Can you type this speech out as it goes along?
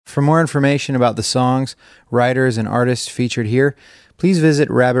For more information about the songs, writers, and artists featured here, please visit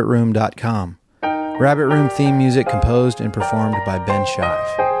rabbitroom.com. Rabbit Room theme music composed and performed by Ben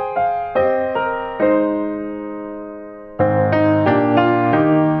Shive.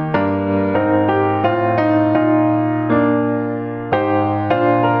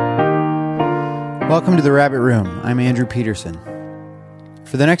 Welcome to the Rabbit Room. I'm Andrew Peterson.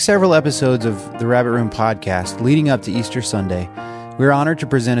 For the next several episodes of the Rabbit Room podcast leading up to Easter Sunday, we are honored to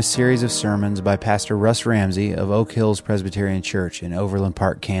present a series of sermons by Pastor Russ Ramsey of Oak Hills Presbyterian Church in Overland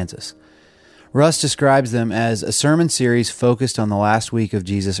Park, Kansas. Russ describes them as a sermon series focused on the last week of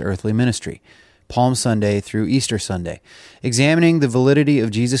Jesus' earthly ministry, Palm Sunday through Easter Sunday, examining the validity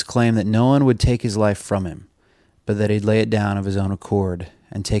of Jesus' claim that no one would take his life from him, but that he'd lay it down of his own accord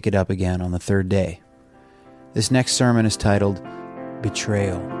and take it up again on the third day. This next sermon is titled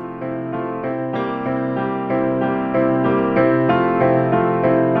Betrayal.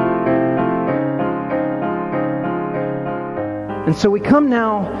 And so we come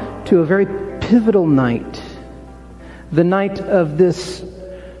now to a very pivotal night, the night of this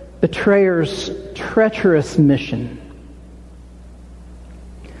betrayer's treacherous mission.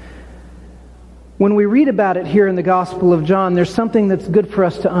 When we read about it here in the Gospel of John, there's something that's good for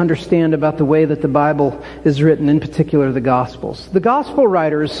us to understand about the way that the Bible is written, in particular the Gospels. The Gospel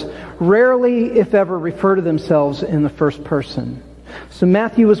writers rarely, if ever, refer to themselves in the first person. So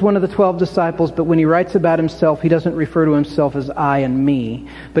Matthew was one of the 12 disciples, but when he writes about himself, he doesn't refer to himself as I and me,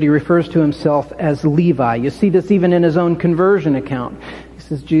 but he refers to himself as Levi. You see this even in his own conversion account. He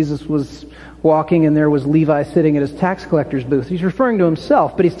says Jesus was walking and there was Levi sitting at his tax collector's booth. He's referring to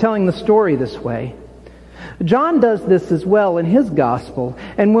himself, but he's telling the story this way. John does this as well in his gospel,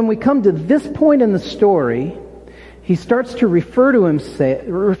 and when we come to this point in the story, he starts to refer to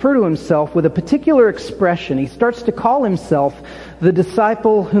himself with a particular expression. He starts to call himself the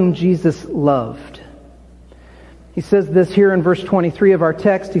disciple whom Jesus loved. He says this here in verse 23 of our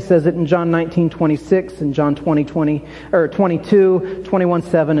text. He says it in John 19:26 and John 22,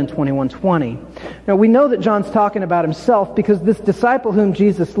 21:7 and 21:20. Now we know that John's talking about himself because this disciple whom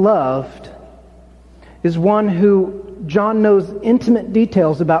Jesus loved is one who John knows intimate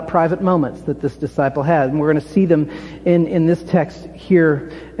details about private moments that this disciple had. And we're going to see them in this text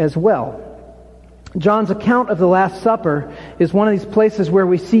here as well. John's account of the Last Supper is one of these places where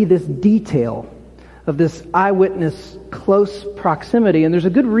we see this detail of this eyewitness close proximity. And there's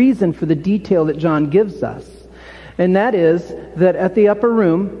a good reason for the detail that John gives us. And that is that at the upper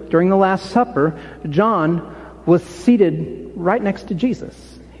room during the Last Supper, John was seated right next to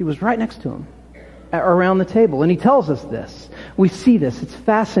Jesus. He was right next to him around the table. And he tells us this. We see this. It's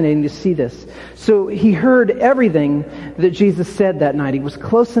fascinating to see this. So he heard everything that Jesus said that night. He was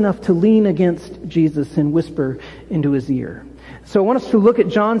close enough to lean against Jesus and whisper into his ear. So I want us to look at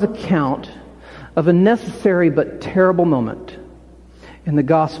John's account of a necessary but terrible moment in the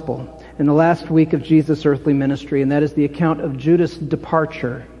gospel in the last week of Jesus' earthly ministry, and that is the account of Judas'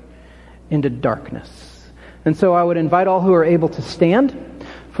 departure into darkness. And so I would invite all who are able to stand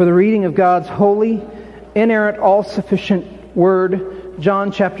for the reading of God's holy, inerrant, all-sufficient word,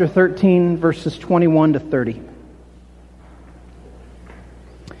 John chapter 13, verses 21 to 30.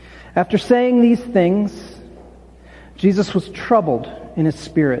 After saying these things, Jesus was troubled in his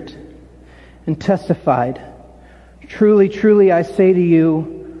spirit and testified, "Truly, truly, I say to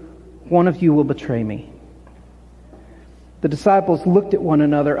you, one of you will betray me." The disciples looked at one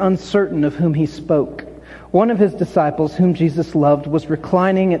another, uncertain of whom he spoke. One of his disciples, whom Jesus loved, was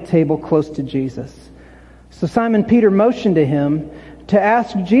reclining at table close to Jesus. So Simon Peter motioned to him to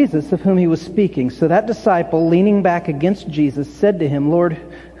ask Jesus of whom he was speaking. So that disciple, leaning back against Jesus, said to him, "Lord,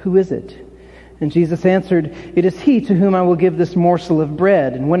 who is it?" And Jesus answered, "It is he to whom I will give this morsel of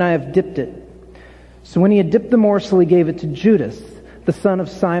bread, and when I have dipped it." So when he had dipped the morsel, he gave it to Judas, the son of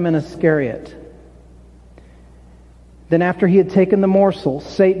Simon Iscariot. Then after he had taken the morsel,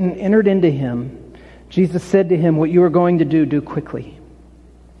 Satan entered into him. Jesus said to him, "What you are going to do, do quickly."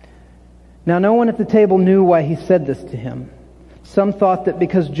 Now no one at the table knew why he said this to him. Some thought that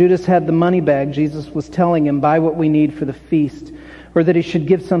because Judas had the money bag, Jesus was telling him, "Buy what we need for the feast," or that he should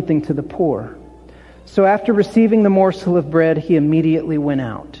give something to the poor. So after receiving the morsel of bread, he immediately went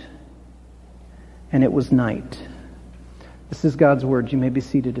out. And it was night. This is God's word. You may be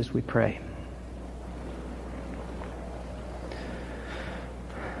seated as we pray.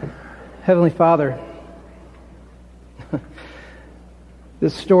 Heavenly Father,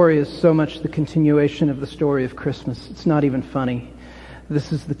 this story is so much the continuation of the story of Christmas. It's not even funny.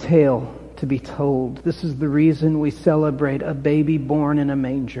 This is the tale to be told. This is the reason we celebrate a baby born in a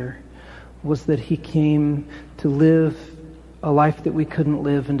manger, was that he came to live a life that we couldn't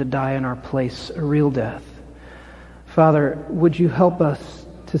live and to die in our place, a real death. Father, would you help us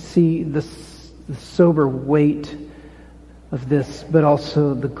to see the sober weight of this, but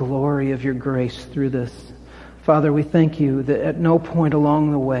also the glory of your grace through this. Father, we thank you that at no point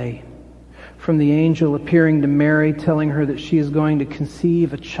along the way, from the angel appearing to Mary, telling her that she is going to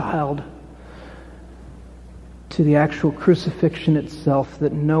conceive a child, to the actual crucifixion itself,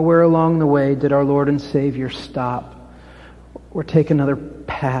 that nowhere along the way did our Lord and Savior stop or take another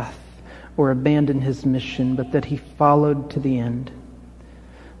path or abandon his mission, but that he followed to the end.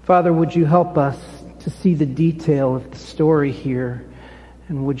 Father, would you help us to see the detail of the story here,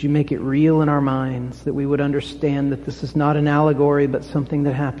 and would you make it real in our minds, that we would understand that this is not an allegory but something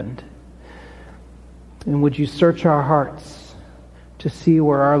that happened. And would you search our hearts to see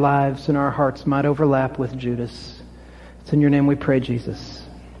where our lives and our hearts might overlap with Judas. It's in your name we pray, Jesus.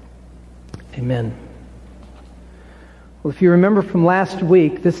 Amen. Well, if you remember from last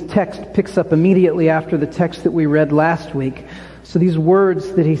week, this text picks up immediately after the text that we read last week. So these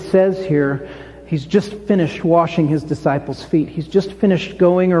words that he says here, he's just finished washing his disciples' feet. He's just finished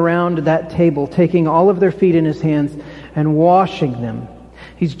going around that table, taking all of their feet in his hands and washing them.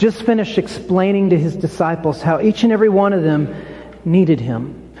 He's just finished explaining to his disciples how each and every one of them needed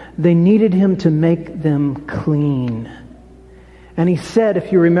him. They needed him to make them clean. And he said,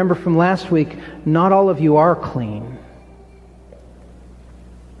 if you remember from last week, not all of you are clean.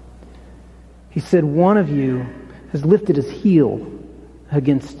 He said, one of you has lifted his heel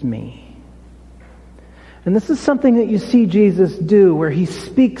against me. And this is something that you see Jesus do, where he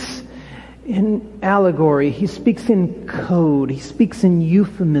speaks in allegory, he speaks in code, he speaks in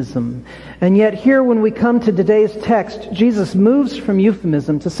euphemism. And yet here, when we come to today's text, Jesus moves from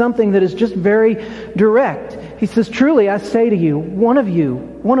euphemism to something that is just very direct. He says, truly, I say to you, one of you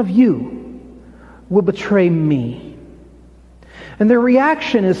will betray me. And their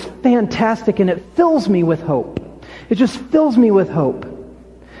reaction is fantastic, and it fills me with hope. It just fills me with hope.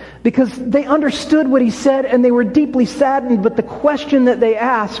 Because they understood what he said and they were deeply saddened, but the question that they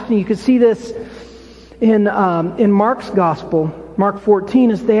asked, and you can see this in Mark's Gospel, Mark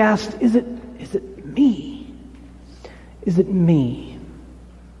 14, is they asked, is it me? Is it me?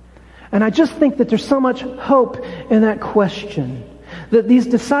 And I just think that there's so much hope in that question. That these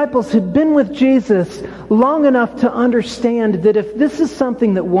disciples had been with Jesus long enough to understand that if this is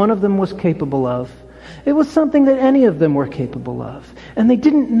something that one of them was capable of, it was something that any of them were capable of. And they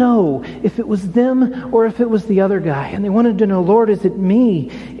didn't know if it was them or if it was the other guy. And they wanted to know, Lord, is it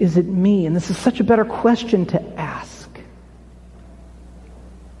me? Is it me? And this is such a better question to ask.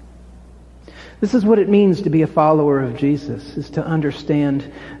 This is what it means to be a follower of Jesus, is to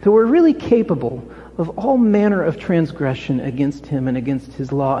understand that we're really capable of all manner of transgression against him and against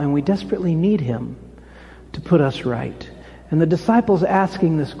his law, and we desperately need him to put us right. And the disciples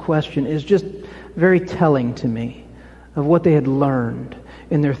asking this question is just very telling to me of what they had learned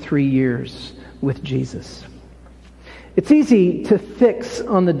in their 3 years with Jesus. It's easy to fix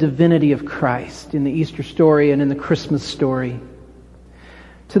on the divinity of Christ in the Easter story and in the Christmas story,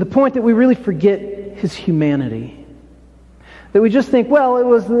 to the point that we really forget his humanity. That we just think, well, it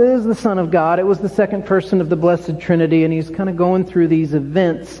was the Son of God, it was the second person of the Blessed Trinity, and he's kind of going through these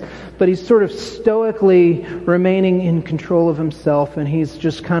events, but he's sort of stoically remaining in control of himself, and he's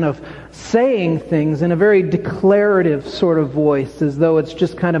just kind of saying things in a very declarative sort of voice, as though it's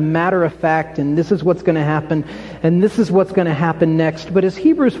just kind of matter of fact, and this is what's going to happen, and this is what's going to happen next. But as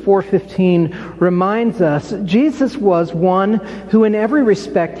Hebrews 4:15 reminds us, Jesus was one who in every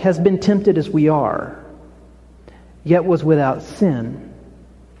respect has been tempted as we are, yet was without sin.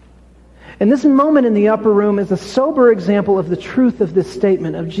 And this moment in the upper room is a sober example of the truth of this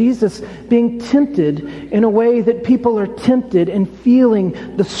statement, of Jesus being tempted in a way that people are tempted and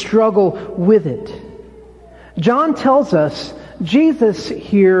feeling the struggle with it. John tells us Jesus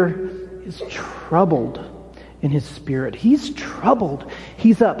here is troubled in his spirit. He's troubled.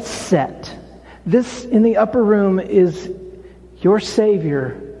 He's upset. This in the upper room is your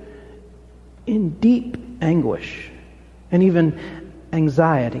Savior in deep anguish and even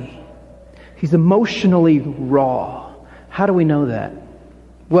anxiety. He's emotionally raw. How do we know that?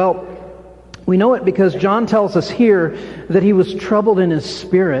 Well, we know it because John tells us here that he was troubled in his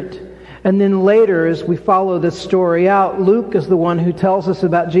spirit. And then later, as we follow this story out, Luke is the one who tells us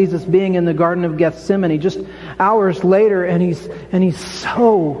about Jesus being in the Garden of Gethsemane just hours later, and he's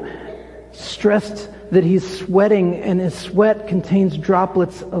so stressed that he's sweating, and his sweat contains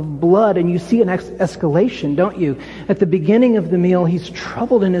droplets of blood, and you see an escalation, don't you? At the beginning of the meal, he's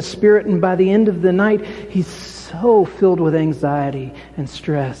troubled in his spirit, and by the end of the night, he's so filled with anxiety and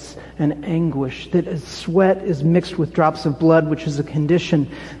stress and anguish that his sweat is mixed with drops of blood, which is a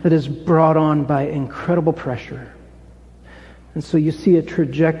condition that is brought on by incredible pressure. And so you see a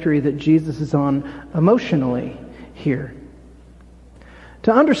trajectory that Jesus is on emotionally here.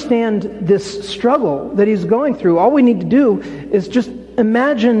 To understand this struggle that he's going through, all we need to do is just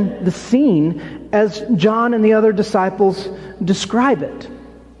imagine the scene as John and the other disciples describe it.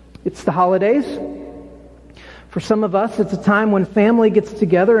 It's the holidays. For some of us, it's a time when family gets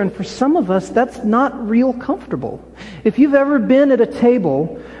together, and for some of us, that's not real comfortable. If you've ever been at a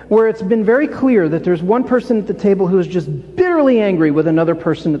table where it's been very clear that there's one person at the table who is just bitterly angry with another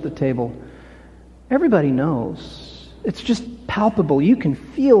person at the table, everybody knows. It's just palpable. You can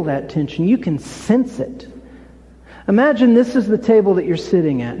feel that tension. You can sense it. Imagine this is the table that you're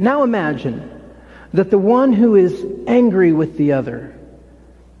sitting at. Now imagine that the one who is angry with the other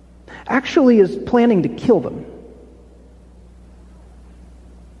actually is planning to kill them.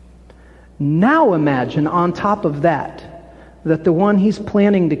 Now imagine on top of that the one he's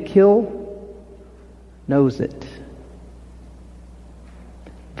planning to kill knows it.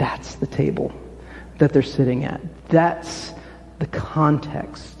 That's the table that they're sitting at. That's the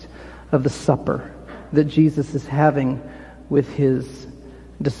context of the supper that Jesus is having with his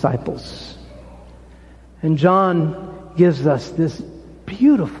disciples. And John gives us this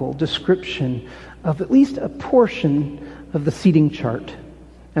beautiful description of at least a portion of the seating chart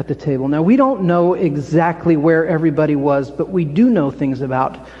at the table. Now, we don't know exactly where everybody was, but we do know things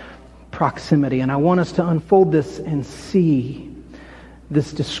about proximity, and I want us to unfold this and see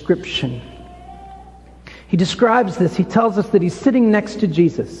this description. He describes this. He tells us that he's sitting next to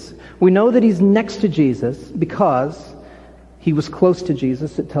Jesus. We know that he's next to Jesus because he was close to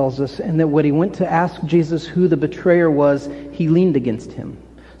Jesus, it tells us, and that when he went to ask Jesus who the betrayer was, he leaned against him.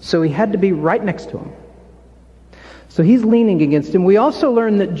 So he had to be right next to him. So he's leaning against him. We also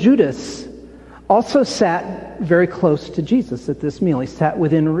learn that Judas also sat very close to Jesus at this meal. He sat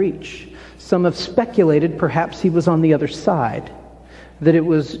within reach. Some have speculated perhaps he was on the other side, that it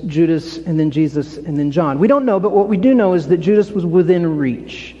was Judas and then Jesus and then John. We don't know, but what we do know is that Judas was within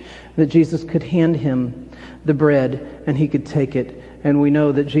reach, that Jesus could hand him the bread and he could take it. And we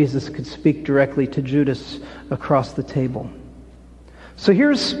know that Jesus could speak directly to Judas across the table. So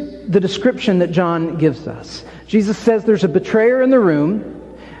here's the description that John gives us. Jesus says there's a betrayer in the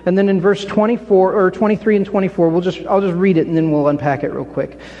room, and then in verse 24 or 23 and 24, I'll just read it and then we'll unpack it real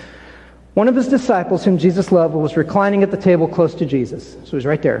quick. One of his disciples whom Jesus loved was reclining at the table close to Jesus. So he's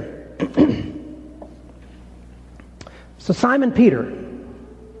right there. So Simon Peter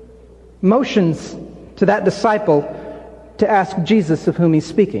motions to that disciple to ask Jesus of whom he's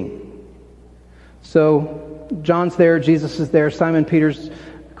speaking. So John's there, Jesus is there, Simon Peter's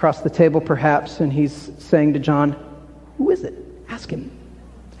across the table perhaps, and he's saying to John, who is it? Ask him.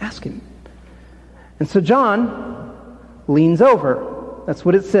 Ask him. And so John leans over. That's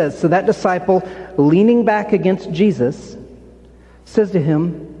what it says. So that disciple, leaning back against Jesus, says to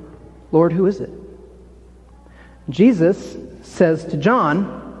him, Lord, who is it? Jesus says to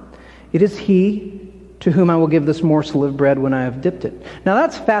John, it is he to whom I will give this morsel of bread when I have dipped it. Now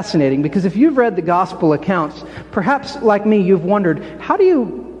that's fascinating, because if you've read the gospel accounts, perhaps like me, you've wondered, how do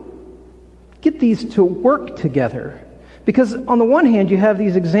you get these to work together? Because on the one hand, you have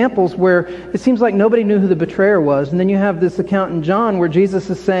these examples where it seems like nobody knew who the betrayer was, and then you have this account in John where Jesus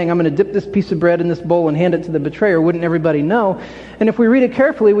is saying, I'm going to dip this piece of bread in this bowl and hand it to the betrayer. Wouldn't everybody know? And if we read it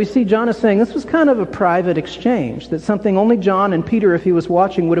carefully, we see John is saying this was kind of a private exchange, that something only John and Peter, if he was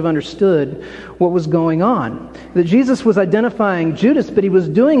watching, would have understood what was going on. That Jesus was identifying Judas, but he was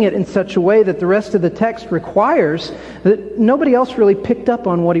doing it in such a way that the rest of the text requires that nobody else really picked up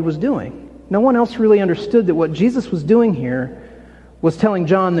on what he was doing. No one else really understood that what Jesus was doing here was telling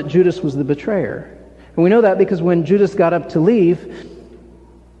John that Judas was the betrayer. And we know that because when Judas got up to leave,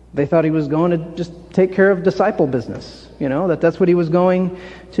 they thought he was going to just take care of disciple business. That's what he was going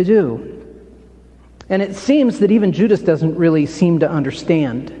to do. And it seems that even Judas doesn't really seem to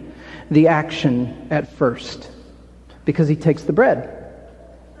understand the action at first, because he takes the bread.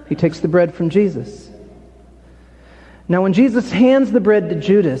 He takes the bread from Jesus. Now when Jesus hands the bread to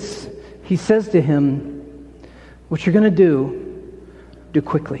Judas, he says to him, what you're going to do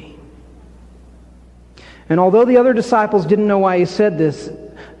quickly. And although the other disciples didn't know why he said this,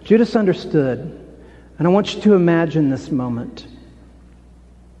 Judas understood. And I want you to imagine this moment.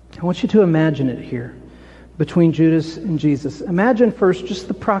 I want you to imagine it here between Judas and Jesus. Imagine first just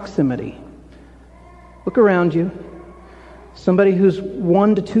the proximity. Look around you. Somebody who's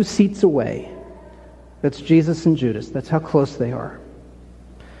 1 to 2 seats away. That's Jesus and Judas. That's how close they are.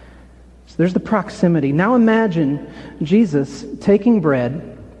 So there's the proximity. Now imagine Jesus taking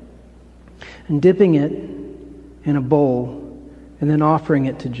bread and dipping it in a bowl and then offering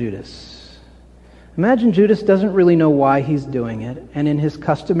it to Judas. Imagine Judas doesn't really know why he's doing it, and in his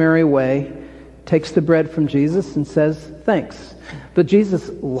customary way takes the bread from Jesus and says, thanks. But Jesus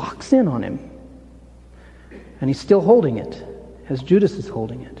locks in on him, and he's still holding it as Judas is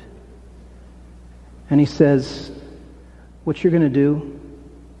holding it. And he says, what you're going to do,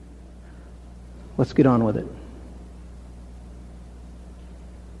 let's get on with it.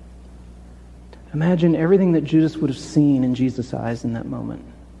 Imagine everything that Judas would have seen in Jesus' eyes in that moment.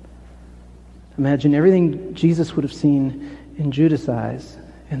 Imagine everything Jesus would have seen in Judas' eyes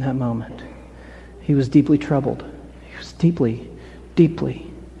in that moment. He was deeply troubled. He was deeply, deeply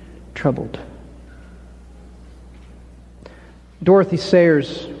troubled. Dorothy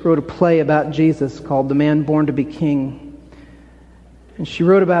Sayers wrote a play about Jesus called The Man Born to be King. And she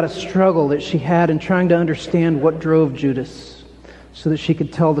wrote about a struggle that she had in trying to understand what drove Judas so that she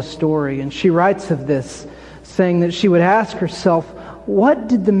could tell the story. And she writes of this, saying that she would ask herself, what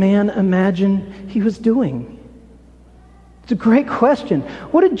did the man imagine he was doing? It's a great question.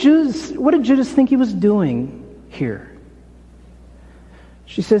 What did Judas think he was doing here?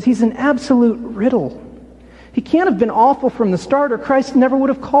 She says, he's an absolute riddle. He can't have been awful from the start, or Christ never would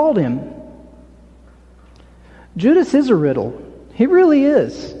have called him. Judas is a riddle. He really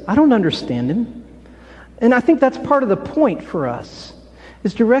is. I don't understand him. And I think that's part of the point for us,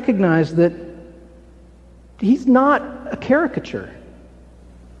 is to recognize that he's not a caricature.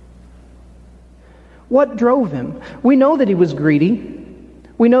 What drove him? We know that he was greedy.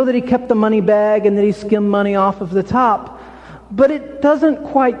 We know that he kept the money bag and that he skimmed money off of the top. But it doesn't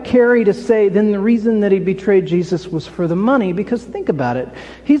quite carry to say then the reason that he betrayed Jesus was for the money, because think about it.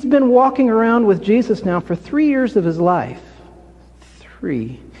 He's been walking around with Jesus now for 3 years of his life.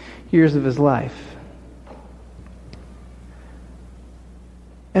 3 years of his life.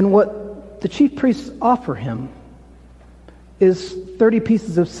 And what the chief priests offer him is 30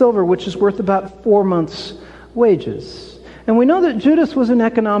 pieces of silver, which is worth about 4 months' wages. And we know that Judas was an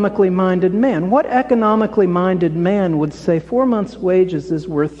economically minded man. What economically minded man would say 4 months' wages is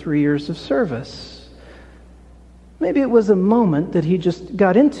worth 3 years of service? Maybe it was a moment that he just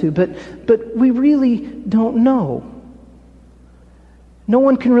got into, but we really don't know. No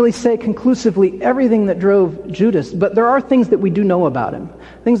one can really say conclusively everything that drove Judas, but there are things that we do know about him,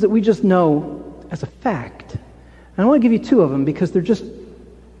 things that we just know as a fact. And I want to give you 2 of them because they're just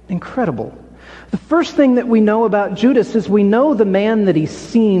incredible. The first thing that we know about Judas is we know the man that he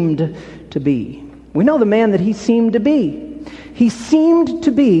seemed to be. We know the man that he seemed to be. He seemed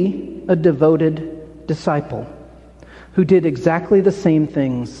to be a devoted disciple who did exactly the same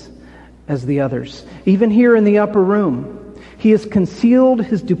things as the others. Even here in the upper room, he has concealed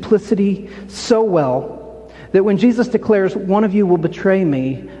his duplicity so well that when Jesus declares, one of you will betray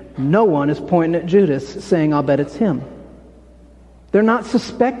me, no one is pointing at Judas saying, I'll bet it's him. They're not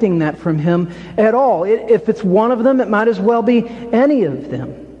suspecting that from him at all. If it's one of them, it might as well be any of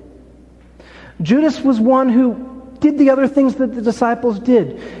them. Judas was one who did the other things that the disciples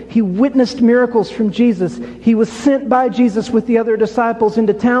did. He witnessed miracles from Jesus. He was sent by Jesus with the other disciples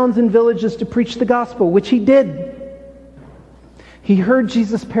into towns and villages to preach the gospel, which he did. He heard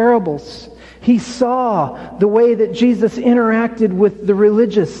Jesus' parables. He saw the way that Jesus interacted with the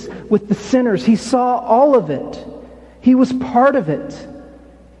religious, with the sinners. He saw all of it. He was part of it.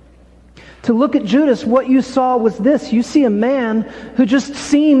 To look at Judas, what you saw was this. You see a man who just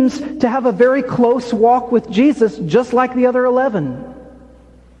seems to have a very close walk with Jesus, just like the other 11.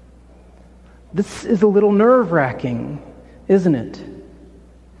 This is a little nerve-wracking, isn't it?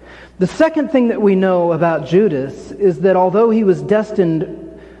 The second thing that we know about Judas is that although he was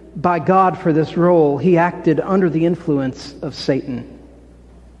destined by God for this role, he acted under the influence of Satan.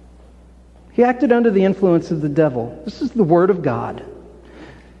 He acted under the influence of the devil. This is the Word of God.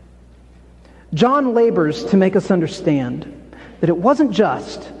 John labors to make us understand that it wasn't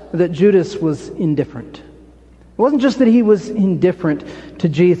just that Judas was indifferent. It wasn't just that he was indifferent to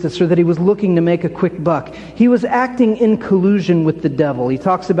Jesus or that he was looking to make a quick buck. He was acting in collusion with the devil. He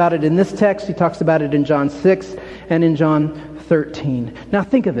talks about it in this text. He talks about it in John 6 and in John 13. Now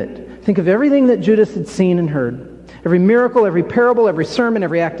think of it. Think of everything that Judas had seen and heard. Every miracle, every parable, every sermon,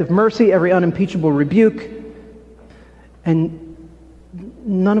 every act of mercy, every unimpeachable rebuke. And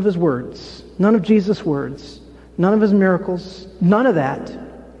none of his words, none of Jesus' words, none of his miracles, none of that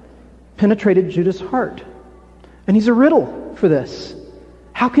penetrated Judas' heart. And he's a riddle for this.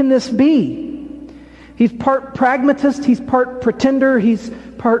 How can this be? He's part pragmatist, he's part pretender, he's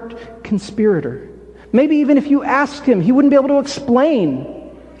part conspirator. Maybe even if you asked him, he wouldn't be able to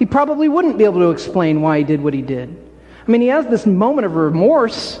explain. He probably wouldn't be able to explain why he did what he did. I mean, he has this moment of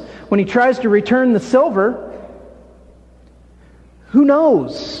remorse when he tries to return the silver. Who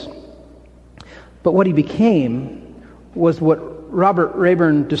knows? But what he became was what Robert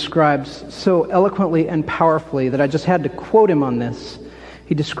Rayburn describes so eloquently and powerfully that I just had to quote him on this.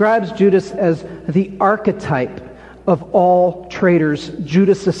 He describes Judas as the archetype of all traitors.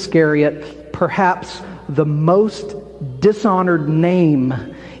 Judas Iscariot, perhaps the most dishonored name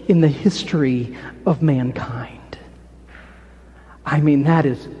in the history of mankind. I mean, that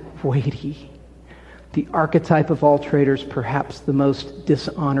is weighty. The archetype of all traitors, perhaps the most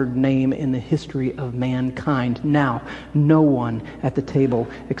dishonored name in the history of mankind. Now, no one at the table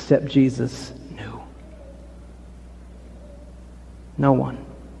except Jesus knew. No one.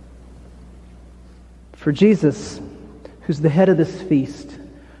 For Jesus, who's the head of this feast,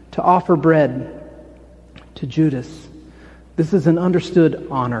 to offer bread to Judas, this is an understood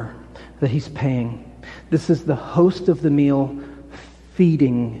honor that he's paying. This is the host of the meal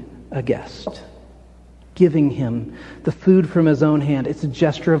feeding a guest, giving him the food from his own hand. It's a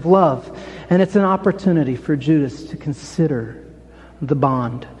gesture of love, and it's an opportunity for Judas to consider the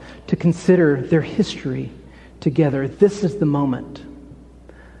bond, to consider their history together. This is the moment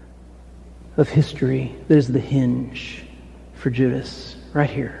of history that is the hinge for Judas, right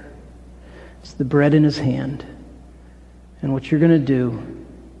here. It's the bread in his hand, and what you're going to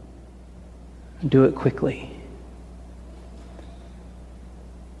do it quickly.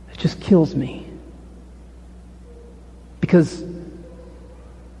 It just kills me. Because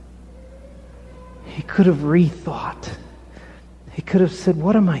he could have rethought. He could have said,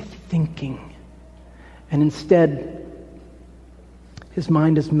 what am I thinking? And instead, his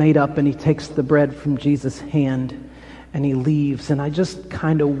mind is made up and he takes the bread from Jesus' hand and he leaves. And I just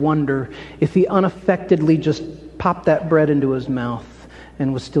kind of wonder if he unaffectedly just popped that bread into his mouth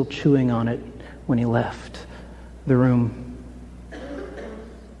and was still chewing on it when he left the room.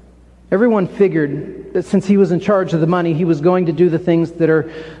 Everyone figured that since he was in charge of the money, he was going to do the things that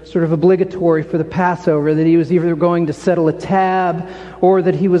are sort of obligatory for the Passover, that he was either going to settle a tab or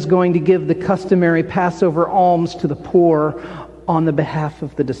that he was going to give the customary Passover alms to the poor on the behalf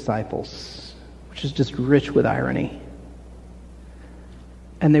of the disciples, which is just rich with irony.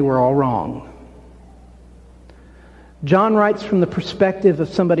 And they were all wrong. John writes from the perspective of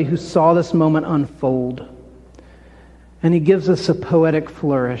somebody who saw this moment unfold. And he gives us a poetic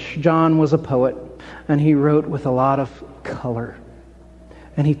flourish. John was a poet, and he wrote with a lot of color.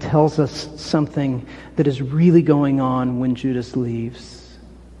 And he tells us something that is really going on when Judas leaves.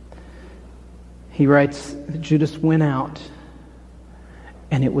 He writes that Judas went out,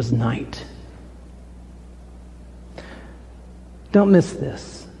 and it was night. Don't miss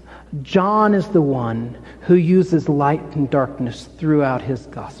this. John is the one who uses light and darkness throughout his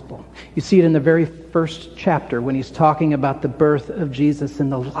gospel. You see it in the very first chapter when he's talking about the birth of Jesus, and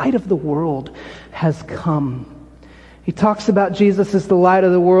the light of the world has come. He talks about Jesus as the light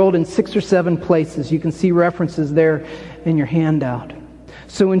of the world in 6 or 7 places. You can see references there in your handout.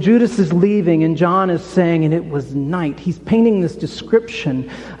 So when Judas is leaving and John is saying, and it was night, he's painting this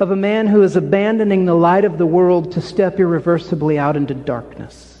description of a man who is abandoning the light of the world to step irreversibly out into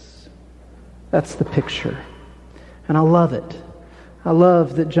darkness. That's the picture. And I love it. I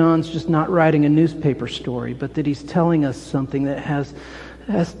love that John's just not writing a newspaper story, but that he's telling us something that has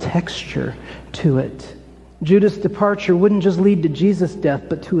texture to it. Judas' departure wouldn't just lead to Jesus' death,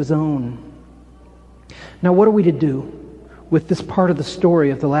 but to his own. Now, what are we to do with this part of the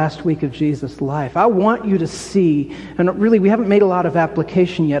story of the last week of Jesus' life? I want you to see, and really we haven't made a lot of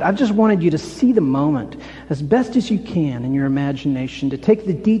application yet, I've just wanted you to see the moment as best as you can in your imagination, to take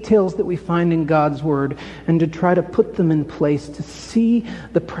the details that we find in God's Word and to try to put them in place, to see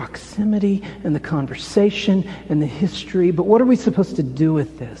the proximity and the conversation and the history. But what are we supposed to do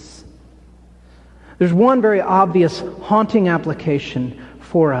with this? There's one very obvious haunting application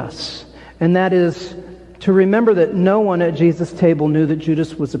for us, and that is to remember that no one at Jesus' table knew that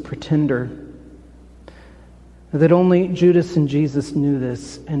Judas was a pretender. That only Judas and Jesus knew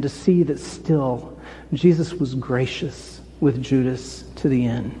this, and to see that still Jesus was gracious with Judas to the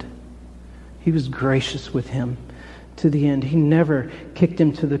end. He was gracious with him to the end. He never kicked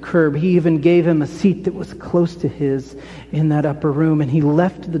him to the curb. He even gave him a seat that was close to his in that upper room, and he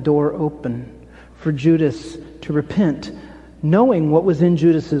left the door open for Judas to repent, knowing what was in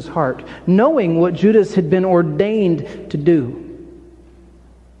Judas's heart, knowing what Judas had been ordained to do.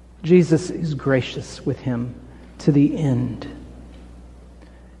 Jesus is gracious with him to the end.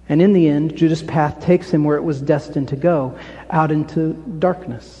 And in the end, Judas' path takes him where it was destined to go, out into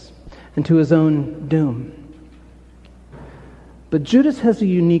darkness, into his own doom. But Judas has a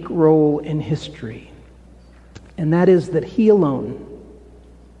unique role in history, and that is that he alone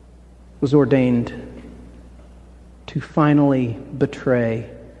was ordained to finally betray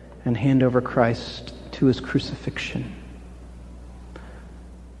and hand over Christ to his crucifixion.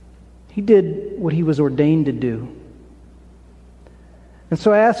 He did what he was ordained to do. And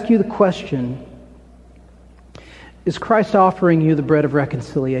so I ask you the question, is Christ offering you the bread of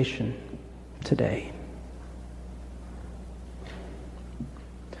reconciliation today?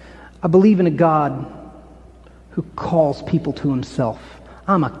 I believe in a God who calls people to himself.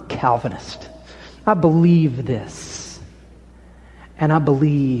 I'm a Calvinist. I believe this. And I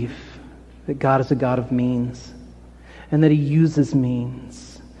believe that God is a God of means and that he uses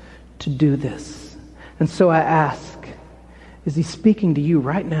means to do this. And so I ask, is he speaking to you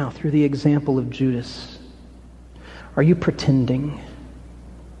right now through the example of Judas? Are you pretending?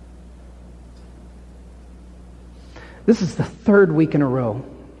 This is the third week in a row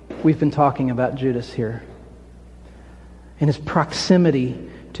we've been talking about Judas here and his proximity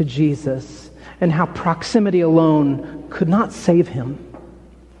to Jesus and how proximity alone could not save him.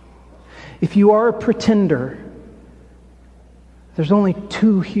 If you are a pretender, there's only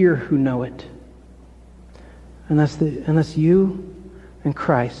two here who know it. And that's you and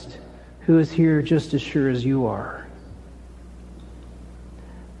Christ, who is here just as sure as you are.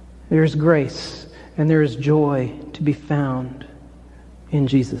 There is grace and there is joy to be found in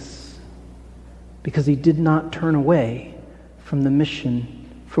Jesus, because he did not turn away from the mission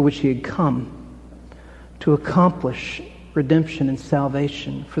for which he had come, to accomplish redemption and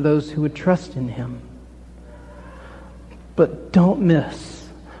salvation for those who would trust in him. But don't miss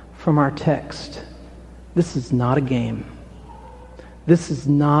from our text, this is not a game. This is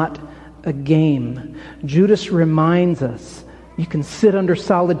not a game. Judas reminds us, you can sit under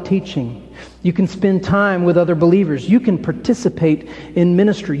solid teaching. You can spend time with other believers. You can participate in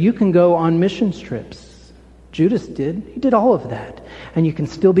ministry. You can go on mission trips. Judas did. He did all of that. And you can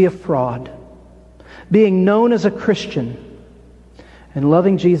still be a fraud. Being known as a Christian and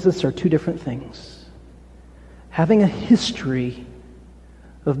loving Jesus are two different things. Having a history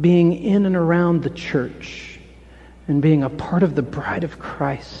of being in and around the church and being a part of the bride of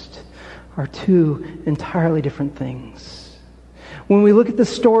Christ are two entirely different things. When we look at the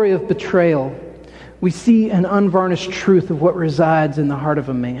story of betrayal, we see an unvarnished truth of what resides in the heart of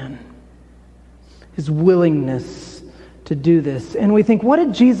a man. His willingness to do this. And we think, what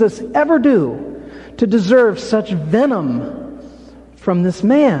did Jesus ever do to deserve such venom from this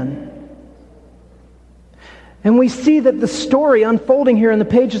man? And we see that the story unfolding here in the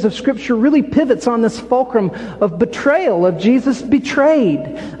pages of Scripture really pivots on this fulcrum of betrayal, of Jesus betrayed,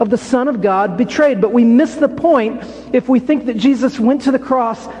 of the Son of God betrayed. But we miss the point if we think that Jesus went to the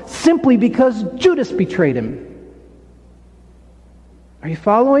cross simply because Judas betrayed him. Are you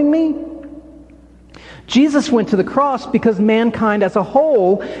following me? Jesus went to the cross because mankind as a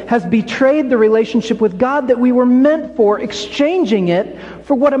whole has betrayed the relationship with God that we were meant for, exchanging it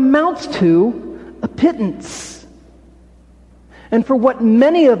for what amounts to a pittance. And for what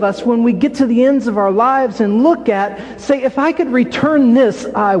many of us, when we get to the ends of our lives and look at, say, if I could return this,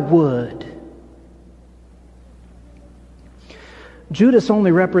 I would. Judas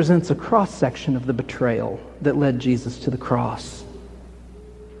only represents a cross-section of the betrayal that led Jesus to the cross.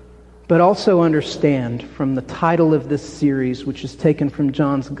 But also understand from the title of this series, which is taken from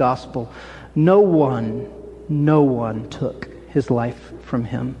John's Gospel, no one took his life from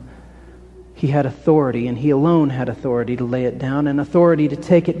him. He had authority, and he alone had authority to lay it down and authority to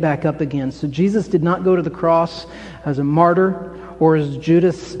take it back up again. So Jesus did not go to the cross as a martyr or as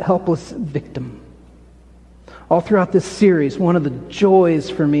Judas' helpless victim. All throughout this series, one of the joys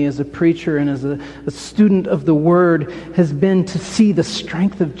for me as a preacher and as a student of the Word has been to see the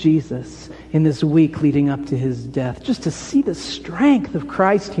strength of Jesus in this week leading up to his death. Just to see the strength of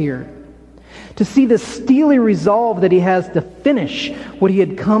Christ here. To see the steely resolve that he has to finish what he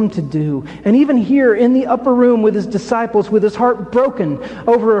had come to do. And even here in the upper room with his disciples, with his heart broken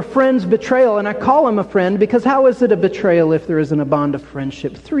over a friend's betrayal. And I call him a friend because how is it a betrayal if there isn't a bond of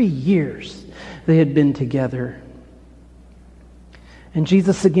friendship? 3 years they had been together. And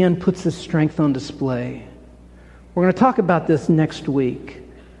Jesus again puts his strength on display. We're going to talk about this next week.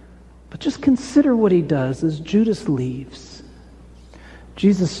 But just consider what he does as Judas leaves.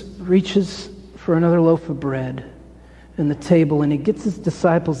 Jesus reaches for another loaf of bread and the table, and he gets his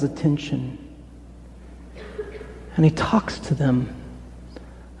disciples' attention. And he talks to them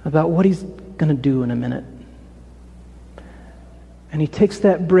about what he's going to do in a minute. And he takes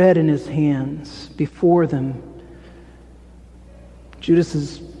that bread in his hands before them. Judas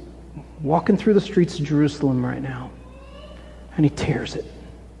is walking through the streets of Jerusalem right now, and he tears it,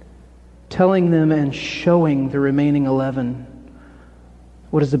 telling them and showing the remaining 11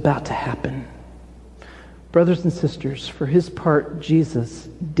 what is about to happen. Brothers and sisters, for his part, Jesus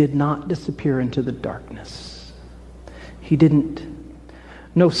did not disappear into the darkness. He didn't.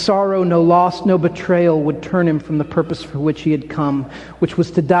 No sorrow, no loss, no betrayal would turn him from the purpose for which he had come, which was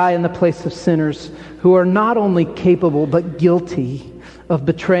to die in the place of sinners who are not only capable but guilty of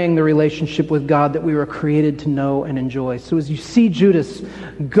betraying the relationship with God that we were created to know and enjoy. So as you see Judas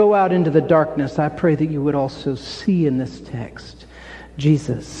go out into the darkness, I pray that you would also see in this text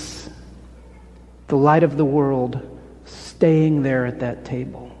Jesus, the light of the world, staying there at that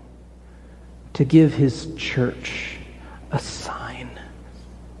table to give his church a sign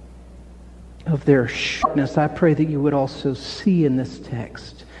of their sharpness. I pray that you would also see in this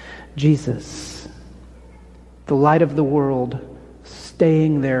text Jesus, the light of the world,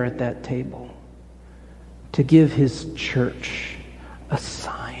 staying there at that table to give his church a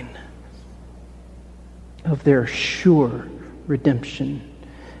sign of their sure redemption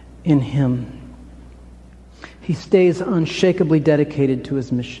in him. He stays unshakably dedicated to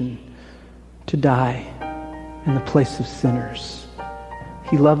his mission to die in the place of sinners.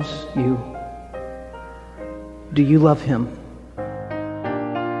 He loves you. Do you love him?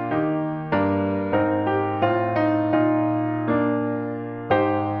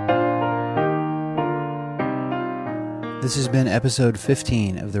 This has been episode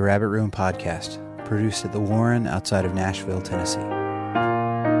 15 of the Rabbit Room Podcast, produced at the Warren outside of Nashville, Tennessee.